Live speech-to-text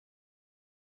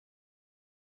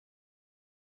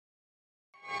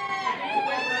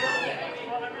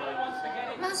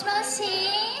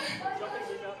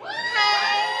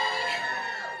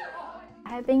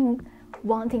I've been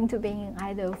wanting to be an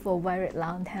idol for a very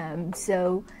long time,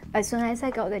 so as soon as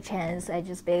I got the chance, I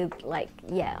just be like,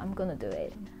 yeah, I'm gonna do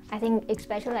it. I think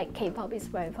especially like K-pop is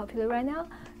very popular right now.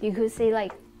 You could see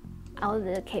like all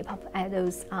the K-pop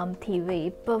idols on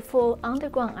TV, but for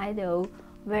underground idol,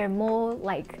 we're more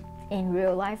like in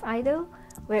real life idol,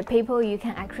 where people you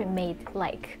can actually meet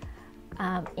like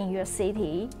in your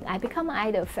city. I become an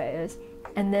idol first,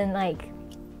 and then like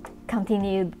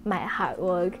continued my hard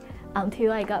work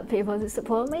until I got people to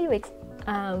support me,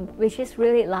 which is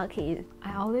really lucky.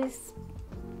 I always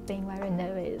been very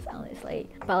nervous, honestly.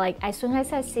 But like as soon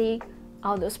as I see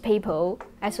all those people,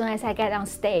 as soon as I get on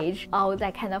stage, all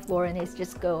that kind of worries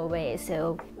just go away.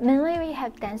 So mainly we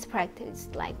have dance practice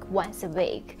like once a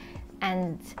week,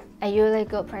 and I usually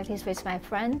go practice with my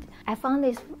friend. I found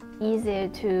it's easier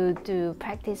to do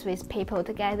practice with people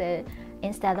together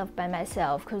instead of by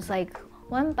myself, because like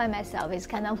when by myself it's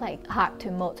kind of like hard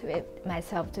to motivate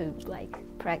myself to like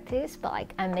practice, but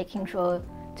like I'm making sure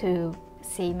to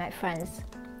see my friends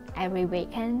every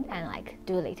weekend and like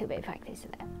do a little bit practice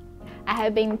there. I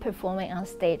have been performing on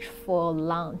stage for a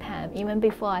long time, even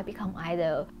before I become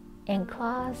idol. In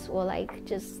class or like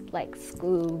just like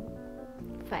school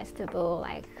festival,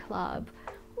 like club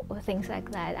or things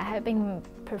like that. I have been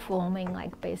performing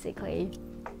like basically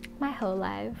my whole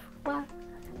life. Well,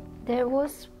 there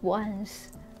was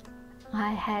once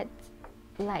I had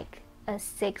like a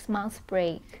 6-month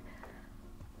break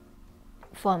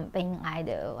from being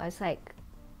idol. I was like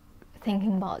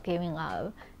thinking about giving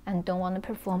up and don't want to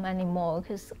perform anymore,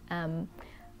 because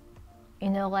you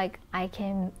know, like I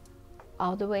came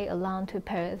all the way alone to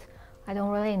Perth. I don't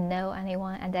really know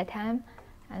anyone at that time,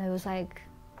 and it was like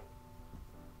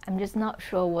I'm just not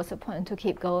sure what's the point to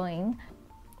keep going.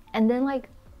 And then like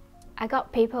I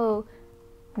got people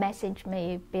message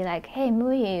me, be like, hey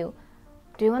Muyuu,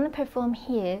 do you want to perform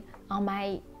here on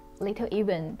my little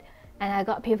event? And I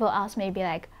got people ask me, be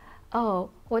like,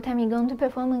 oh, what time are you going to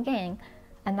perform again?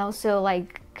 And also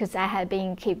like, because I had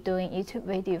been keep doing YouTube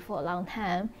video for a long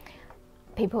time,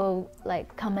 people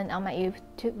like comment on my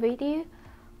YouTube video.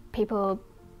 People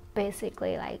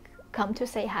basically like come to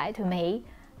say hi to me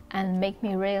and make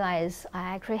me realize I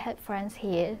actually had friends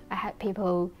here. I had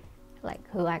people like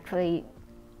who actually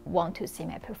want to see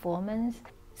my performance.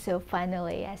 So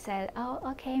finally I said, oh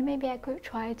okay, maybe I could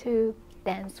try to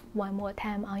dance one more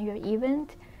time on your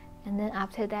event. And then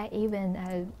after that event,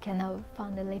 I kind of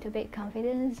found a little bit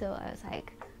confidence, so I was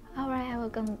like, alright, I will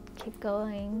gonna keep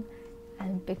going.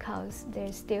 And because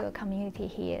there's still a community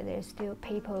here, there's still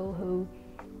people who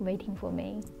waiting for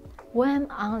me. When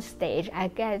I'm on stage, I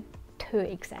get too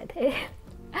excited.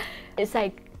 It's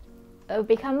like I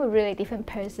become a really different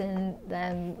person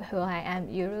than who I am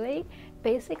usually.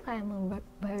 Basically, I'm a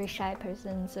very shy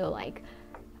person, so like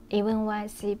even when I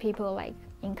see people like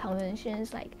in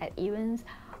conventions, like at events,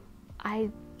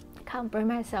 I can't bring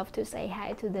myself to say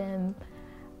hi to them.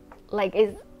 Like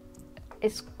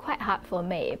it's quite hard for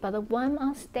me. But when I'm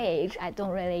on stage, I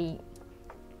don't really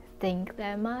think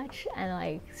that much, and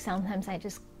like sometimes I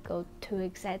just go too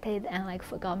excited and like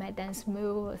forgot my dance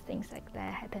move or things like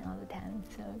that happen all the time.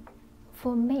 So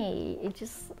for me, it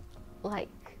just like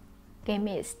gave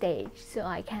me a stage so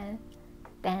I can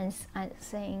dance and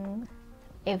sing.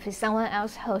 If it's someone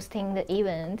else hosting the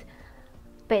event,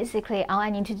 basically all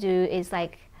I need to do is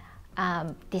like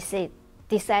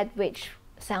decide which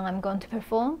song I'm going to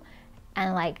perform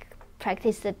and like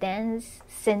practice the dance,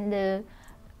 send the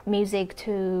music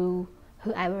to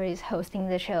whoever is hosting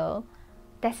the show.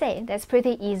 That's it. That's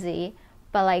pretty easy.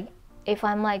 But like if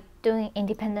I'm like doing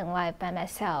independent live by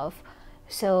myself,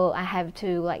 so I have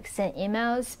to like send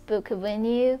emails, book a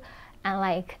venue, and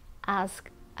like ask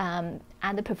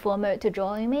other performer to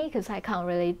join me, because I can't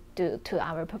really do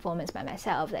 2-hour performance by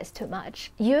myself. That's too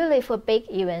much. Usually for big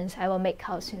events, I will make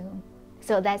costume.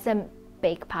 So that's a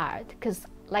big part, because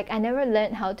like I never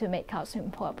learned how to make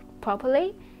costume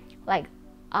properly. Like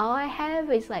all I have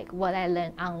is like what I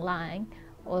learned online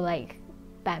or like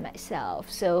by myself.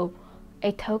 So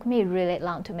it took me really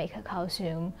long to make a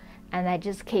costume, and I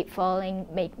just keep falling,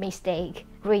 make mistake,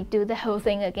 redo the whole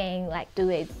thing again, like do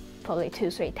it probably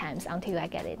 2-3 times until I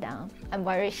get it down. I'm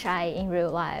very shy in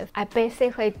real life. I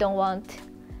basically don't want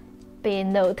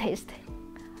being noticed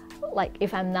like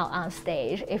if I'm not on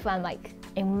stage. If I'm like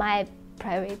in my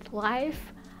private life,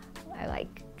 I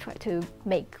like try to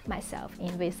make myself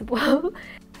invisible.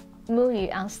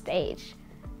 Muyuu on stage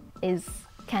is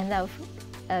kind of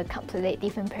a completely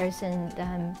different person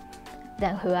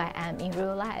than who I am in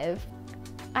real life.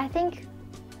 I think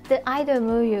the idol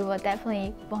Muyuu will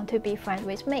definitely want to be friends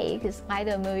with me because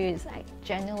idol Muyuu is like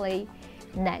generally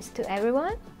nice to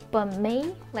everyone. But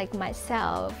me, like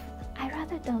myself, I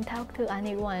rather don't talk to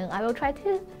anyone. I will try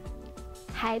to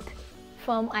hide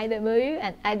from idol Muyuu,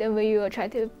 and idol Muyuu will try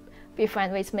to be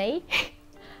friends with me.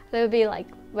 That would be like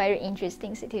very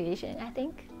interesting situation, I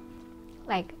think.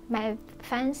 Like my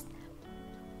fans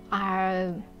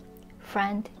are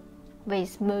friends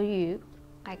with Muyuu,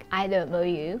 like idol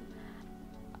Muyuu.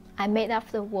 I made up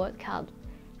the word called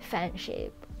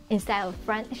friendship. Instead of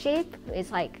friendship, it's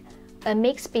like a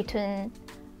mix between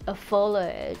a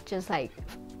follower, just like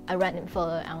a random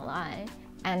follower online,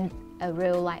 and a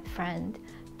real life friend.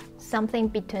 Something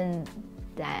between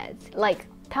that. Like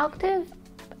talk to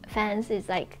fans is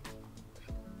like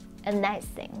a nice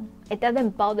thing. It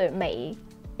doesn't bother me.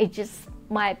 It's just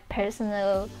my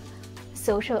personal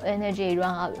social energy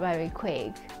run out very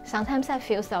quick. Sometimes I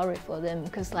feel sorry for them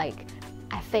because like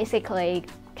I physically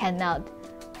cannot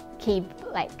keep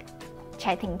like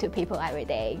chatting to people every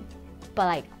day, but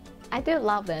like I do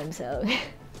love them, so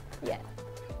yeah.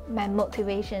 My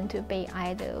motivation to be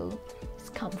idol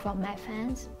comes from my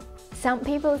fans. Some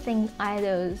people think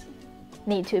idols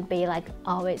need to be like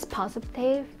always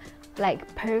positive,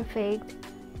 like perfect,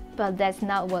 but that's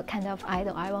not what kind of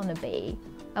idol I want to be.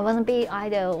 I want to be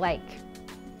idol like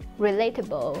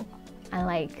relatable and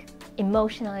like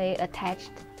emotionally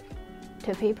attached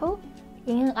to people.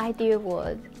 In an ideal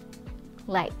world,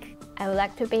 like I would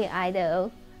like to be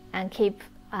idol and keep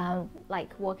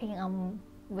like working on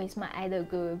with my idol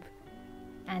group,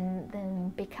 and then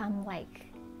become like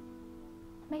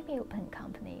maybe open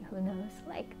company. Who knows?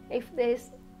 Like if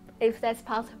that's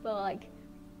possible, like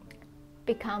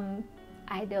become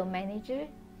idol manager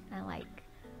and like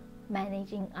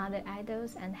managing other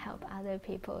idols and help other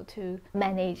people to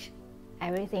manage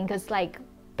everything. Because like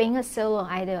being a solo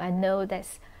idol, I know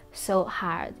that's so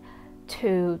hard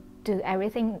to do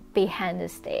everything behind the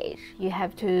stage. You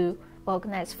have to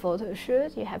organize photo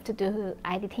shoot, you have to do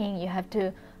editing, you have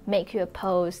to make your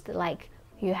post, like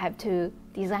you have to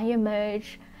design your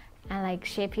merch and like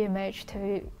ship your merch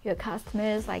to your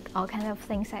customers, like all kind of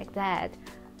things like that.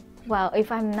 Well,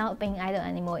 if I'm not being idol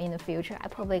anymore in the future, I'm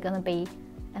probably gonna be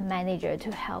a manager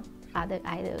to help other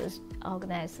idols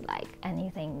organize like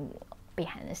anything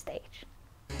behind the stage.